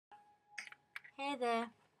Hey there,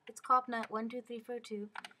 it's Copnut12342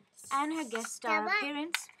 and her guest star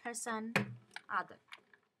appearance, her son, Adil.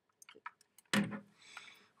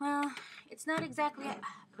 Well, it's not exactly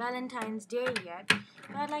Valentine's Day yet,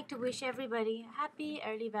 but I'd like to wish everybody a happy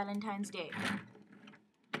early Valentine's Day.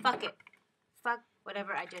 Fuck it. Fuck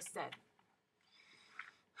whatever I just said.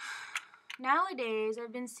 Nowadays,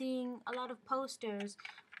 I've been seeing a lot of posters,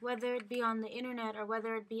 whether it be on the internet or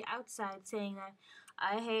whether it be outside, saying that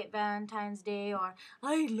I hate Valentine's Day or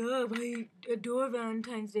I adore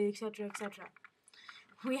Valentine's Day, etc., etc.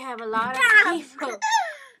 We have a lot of people.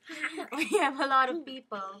 We have a lot of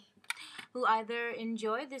people who either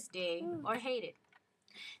enjoy this day or hate it.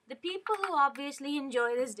 The people who obviously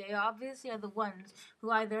enjoy this day obviously are the ones who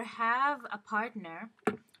either have a partner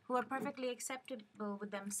who are perfectly acceptable with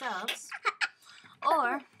themselves,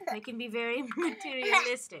 or they can be very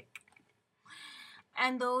materialistic.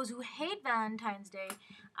 And those who hate Valentine's Day,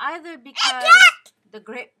 either because the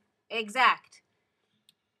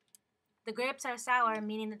grapes are sour,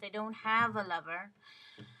 meaning that they don't have a lover,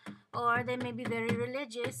 or they may be very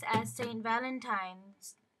religious, as Saint Valentine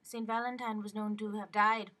was known to have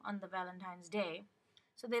died on the Valentine's Day,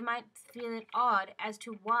 so they might feel it odd as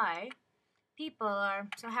to why people are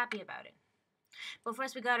so happy about it. But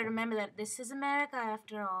first we gotta remember that this is America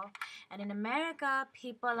after all, and in America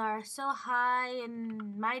people are so high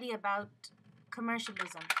and mighty about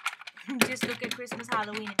commercialism. Just look at Christmas,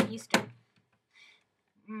 Halloween, and Easter.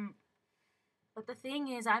 But the thing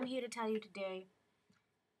is, I'm here to tell you today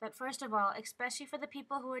that first of all, especially for the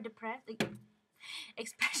people who are depressed,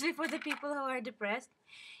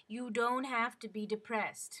 you don't have to be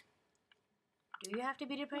depressed. Do you have to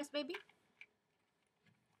be depressed, baby?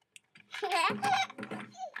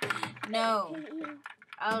 No.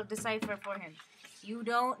 I'll decipher for him. You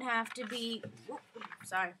don't have to be...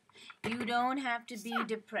 You don't have to be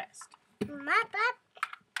depressed.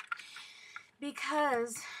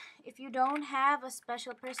 Because if you don't have a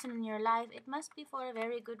special person in your life, it must be for a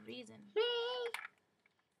very good reason.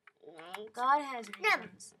 God has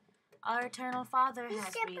reasons. Our eternal Father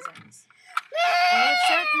has reasons. And if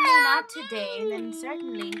certainly not today, then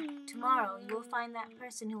certainly tomorrow you will find that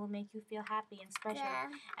person who will make you feel happy and special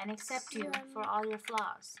and accept you for all your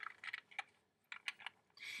flaws.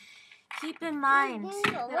 Keep in mind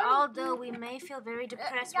that although we may feel very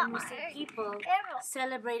depressed when we see people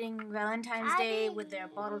celebrating Valentine's Day with their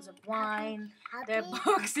bottles of wine, their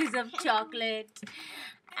boxes of chocolate,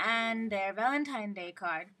 and their Valentine's Day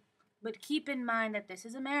card, but keep in mind that this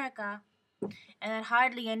is America, and that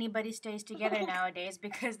hardly anybody stays together nowadays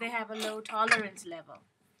because they have a low tolerance level.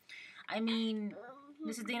 I mean,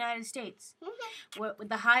 this is the United States, with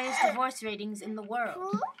the highest divorce ratings in the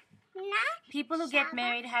world. People who get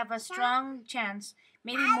married have a strong chance,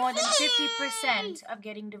 maybe more than 50%, of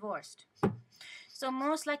getting divorced. So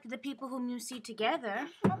most likely the people whom you see together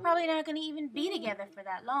are probably not going to even be together for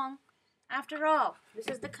that long. After all, this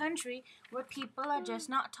is the country where people are just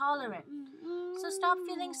not tolerant. So stop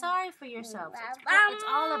feeling sorry for yourselves. It's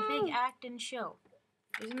all a big act and show.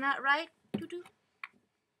 Isn't that right? Doo-doo.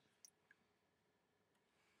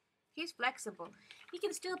 He's flexible. He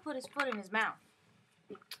can still put his foot in his mouth.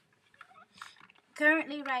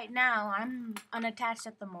 Currently, right now, I'm unattached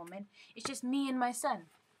at the moment. It's just me and my son.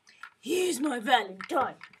 He's my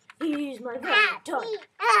Valentine. He's my Valentine.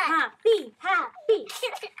 Happy, happy.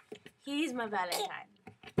 He's my Valentine.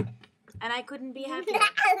 And I couldn't be happier.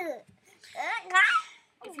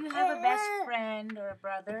 If you have a best friend or a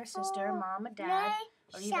brother, sister, mom, a dad,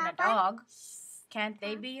 or even a dog, can't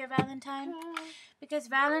they be your Valentine? Because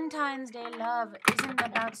Valentine's Day love isn't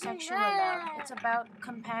about sexual love. It's about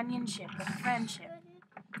companionship and friendship.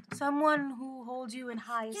 Someone who holds you in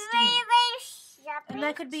high esteem. And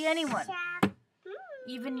that could be anyone.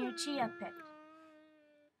 Even your chia pet.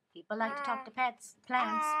 People like to talk to pets,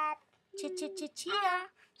 plants. Chia.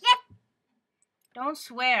 Don't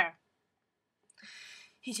swear.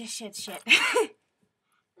 He just shit.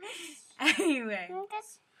 Anyway.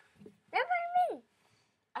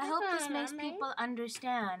 I hope this makes people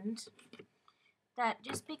understand that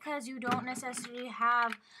just because you don't necessarily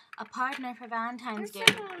have a partner for Valentine's Day,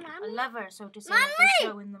 a lover, so to say, like they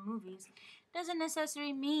show in the movies, doesn't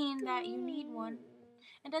necessarily mean that you need one.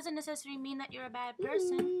 It doesn't necessarily mean that you're a bad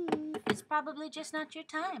person. It's probably just not your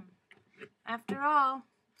time. After all,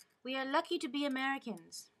 we are lucky to be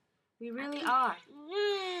Americans. We really are.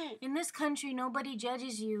 In this country, nobody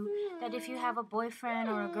judges you that if you have a boyfriend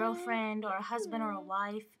or a girlfriend or a husband or a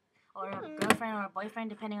wife or a girlfriend or a boyfriend,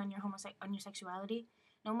 depending on your sexuality.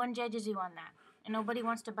 No one judges you on that, and nobody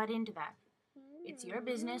wants to butt into that. It's your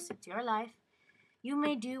business. It's your life. You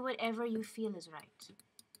may do whatever you feel is right.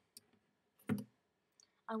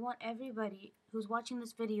 I want everybody who's watching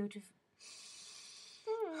this video to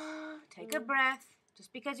take a breath.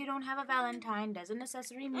 Just because you don't have a Valentine doesn't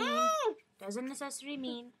necessarily mean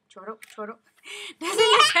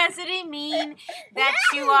that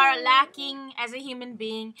you are lacking as a human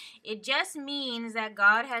being. It just means that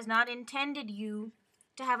God has not intended you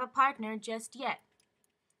to have a partner just yet.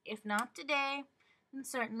 If not today, then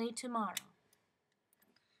certainly tomorrow.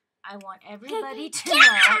 I want everybody to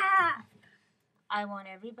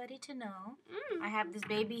know I have this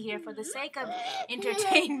baby here for the sake of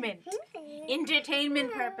entertainment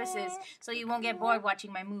purposes, so you won't get bored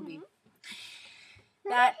watching my movie.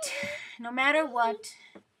 That no matter what,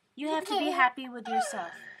 you have to be happy with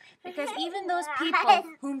yourself. Because even those people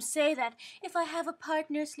whom say that if I have a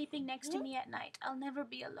partner sleeping next to me at night, I'll never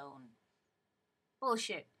be alone.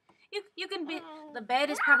 Bullshit. You can be, the bed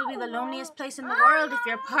is probably the loneliest place in the world if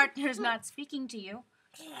your partner's not speaking to you.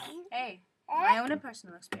 Hey, my own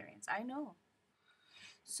personal experience, I know.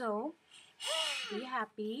 So, be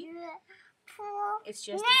happy. It's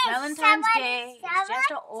just a Valentine's Day. It's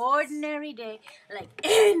just an ordinary day, like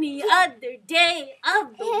any other day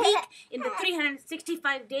of the week in the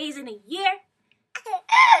 365 days in a year.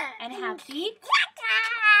 And happy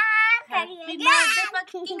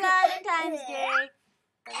motherfucking Valentine's Day.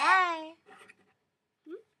 Bye.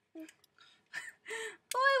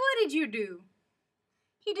 Boy, what did you do?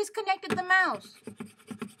 He disconnected the mouse.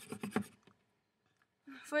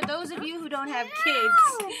 For those of you who don't have kids,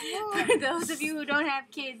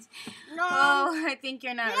 oh, I think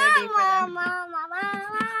you're not ready for them.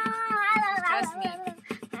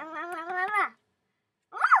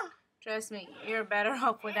 Trust me, you're better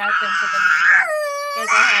off without them for the meantime.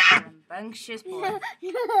 Because I have a rambunctious boy.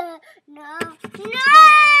 No!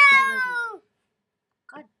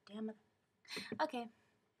 God damn it. Okay,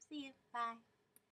 see you. Bye.